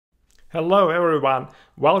Hello everyone,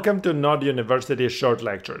 welcome to Node University Short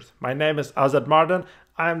Lectures. My name is Azat Mardan.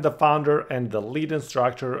 I am the founder and the lead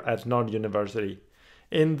instructor at Node University.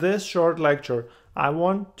 In this short lecture, I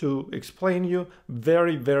want to explain you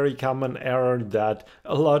very common error that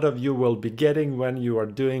a lot of you will be getting when you are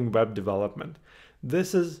doing web development.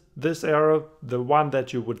 This error, the one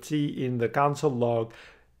that you would see in the console log.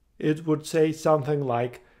 It would say something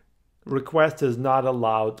like request is not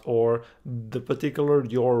allowed, or the particular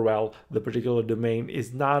URL, the particular domain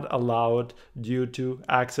is not allowed due to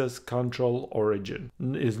access control origin,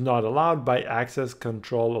 is not allowed by access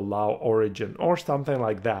control allow origin, or something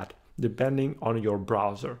like that, depending on your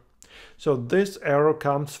browser. So this error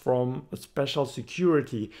comes from a special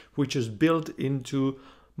security which is built into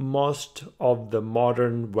most of the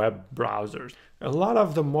modern web browsers. A lot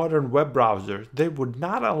of the modern web browsers, they would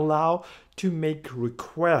not allow to make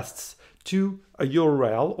requests to a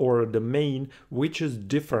URL or a domain which is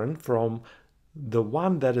different from the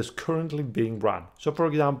one that is currently being run. So for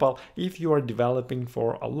example, if you are developing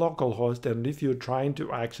for a local host and if you're trying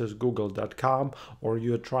to access google.com or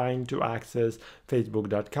you're trying to access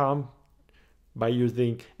facebook.com by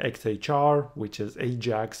using XHR, which is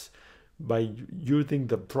Ajax, by using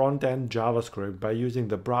the front-end JavaScript, by using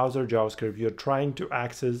the browser JavaScript, you're trying to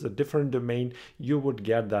access a different domain, you would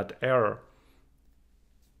get that error.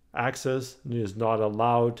 Access is not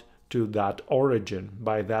allowed to that origin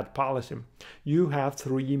by that policy. You have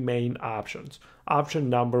three main options. Option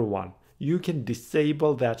number one, you can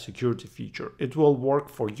disable that security feature. It will work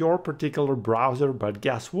for your particular browser, but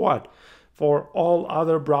guess what? For all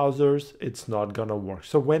other browsers, it's not gonna work.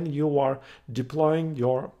 So when you are deploying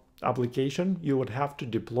your application, you would have to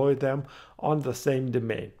deploy them on the same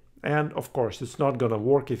domain. And of course, it's not going to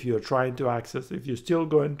work if you're trying to access, if you're still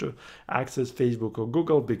going to access Facebook or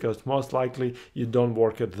Google, because most likely you don't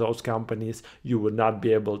work at those companies, you would not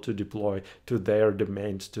be able to deploy to their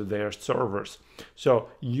domains, to their servers. So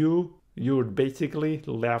you're basically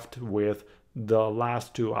left with the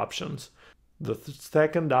last two options. The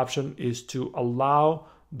second option is to allow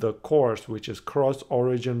the CORS, which is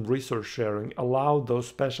cross-origin resource sharing, allow those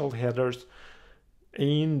special headers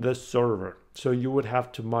in the server. So you would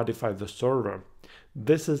have to modify the server.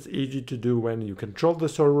 This is easy to do when you control the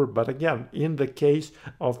server, but again, in the case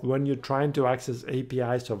of when you're trying to access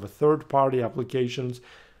APIs of a third-party applications,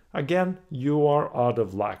 again, you are out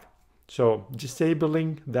of luck. So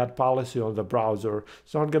disabling that policy on the browser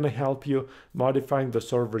is not going to help you. Modifying the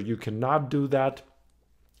server, you cannot do that.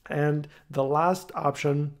 And the last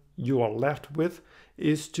option you are left with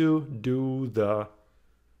is to do the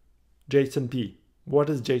JSONP. What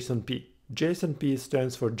is JSONP? JSONP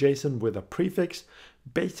stands for JSON with a prefix.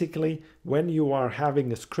 Basically, when you are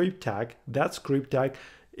having a script tag, that script tag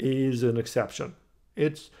is an exception.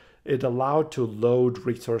 It allowed to load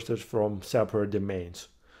resources from separate domains.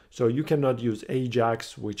 So you cannot use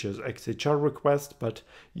Ajax, which is XHR request, but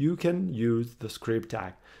you can use the script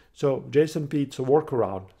tag. So JSONP, it's a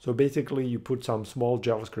workaround. So basically you put some small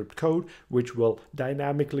JavaScript code, which will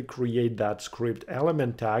dynamically create that script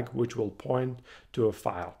element tag, which will point to a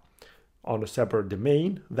file on a separate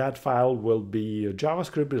domain. That file will be a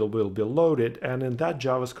JavaScript, it will be loaded. And in that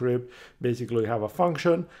JavaScript, basically you have a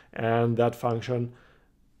function, and that function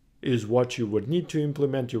is what you would need to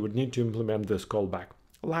implement. You would need to implement this callback.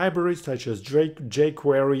 Libraries such as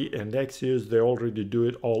jQuery and Axios, they already do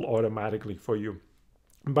it all automatically for you.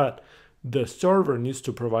 But the server needs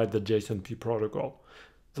to provide the JSONP protocol.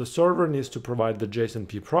 The server needs to provide the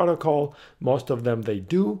JSONP protocol. Most of them they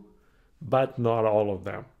do, but not all of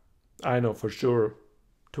them. I know for sure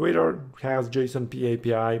Twitter has JSONP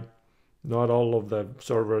API. Not all of the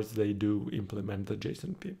servers, they do implement the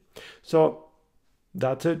JSONP. So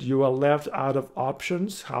that's it. You are left out of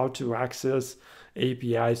options how to access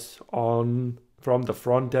APIs from the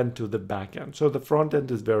front end to the back end. So the front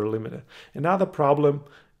end is very limited. Another problem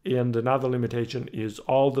and another limitation is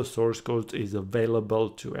all the source code is available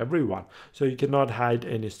to everyone. So you cannot hide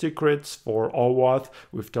any secrets for OAuth.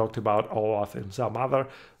 We've talked about OAuth in some other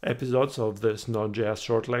episodes of this Node.js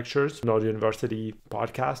short lectures, Node University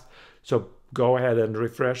podcast. So go ahead and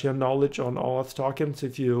refresh your knowledge on OAuth tokens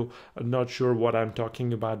if you are not sure what I'm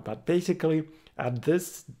talking about. But basically at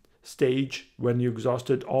this stage, when you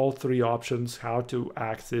exhausted all three options, how to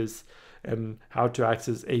access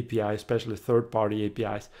API, especially third-party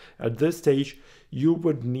APIs, at this stage you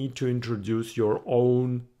would need to introduce your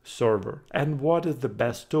own server. And what is the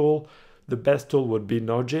best tool? The best tool would be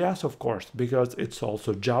Node.js, of course, because it's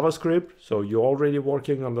also JavaScript, so you're already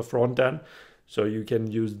working on the front end. So you can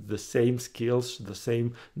use the same skills, the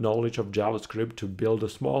same knowledge of JavaScript to build a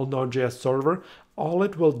small Node.js server. All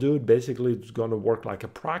it will do, basically, it's going to work like a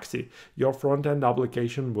proxy. Your front-end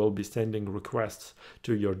application will be sending requests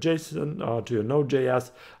to your JSON, to your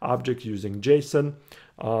Node.js object using JSON.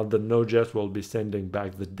 The Node.js will be sending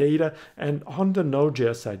back the data. And on the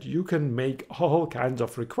Node.js side, you can make all kinds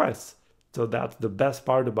of requests. So that's the best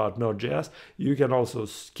part about Node.js. You can also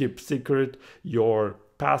keep secret your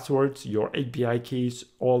passwords, your API keys,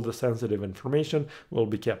 all the sensitive information will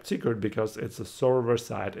be kept secret because it's a server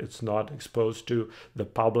side. It's not exposed to the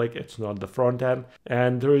public. It's not the front end.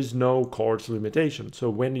 And there is no CORS limitation.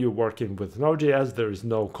 So when you're working with Node.js, there is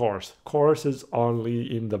no CORS. CORS is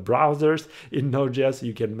only in the browsers. In Node.js,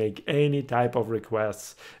 you can make any type of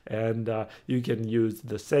requests, and you can use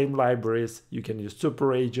the same libraries. You can use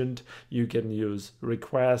super agent. You can use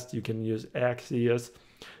request. You can use Axios.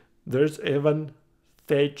 There's even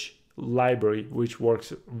fetch library, which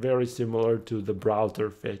works very similar to the browser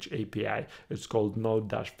fetch API. It's called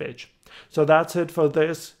node-fetch. So that's it for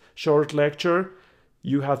this short lecture.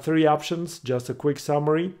 You have three options, just a quick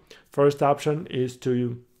summary. First option is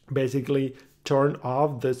to basically turn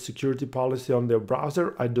off the security policy on their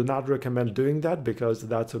browser. I do not recommend doing that because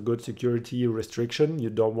that's a good security restriction. You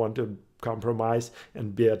don't want to compromise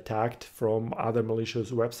and be attacked from other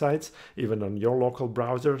malicious websites, even on your local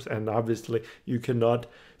browsers. And obviously, you cannot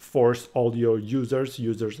force all your users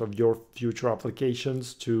of your future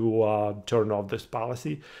applications to turn off this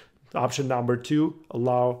policy. Option number two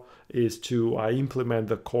is to implement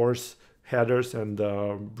the CORS headers and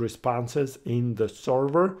the responses in the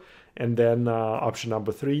server. And then option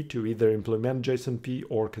number three, to either implement JSONP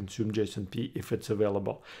or consume JSONP if it's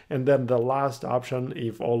available. And then the last option,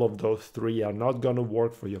 if all of those three are not going to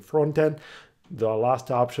work for your front end, the last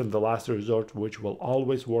option, the last resort, which will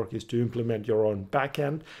always work, is to implement your own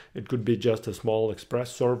backend. It could be just a small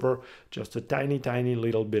Express server, just a tiny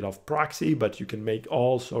little bit of proxy, but you can make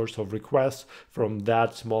all sorts of requests from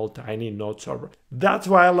that small, tiny Node server. That's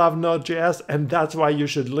why I love Node.js, and that's why you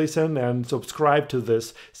should listen and subscribe to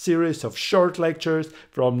this series of short lectures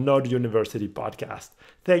from Node University podcast.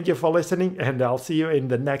 Thank you for listening, and I'll see you in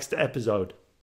the next episode.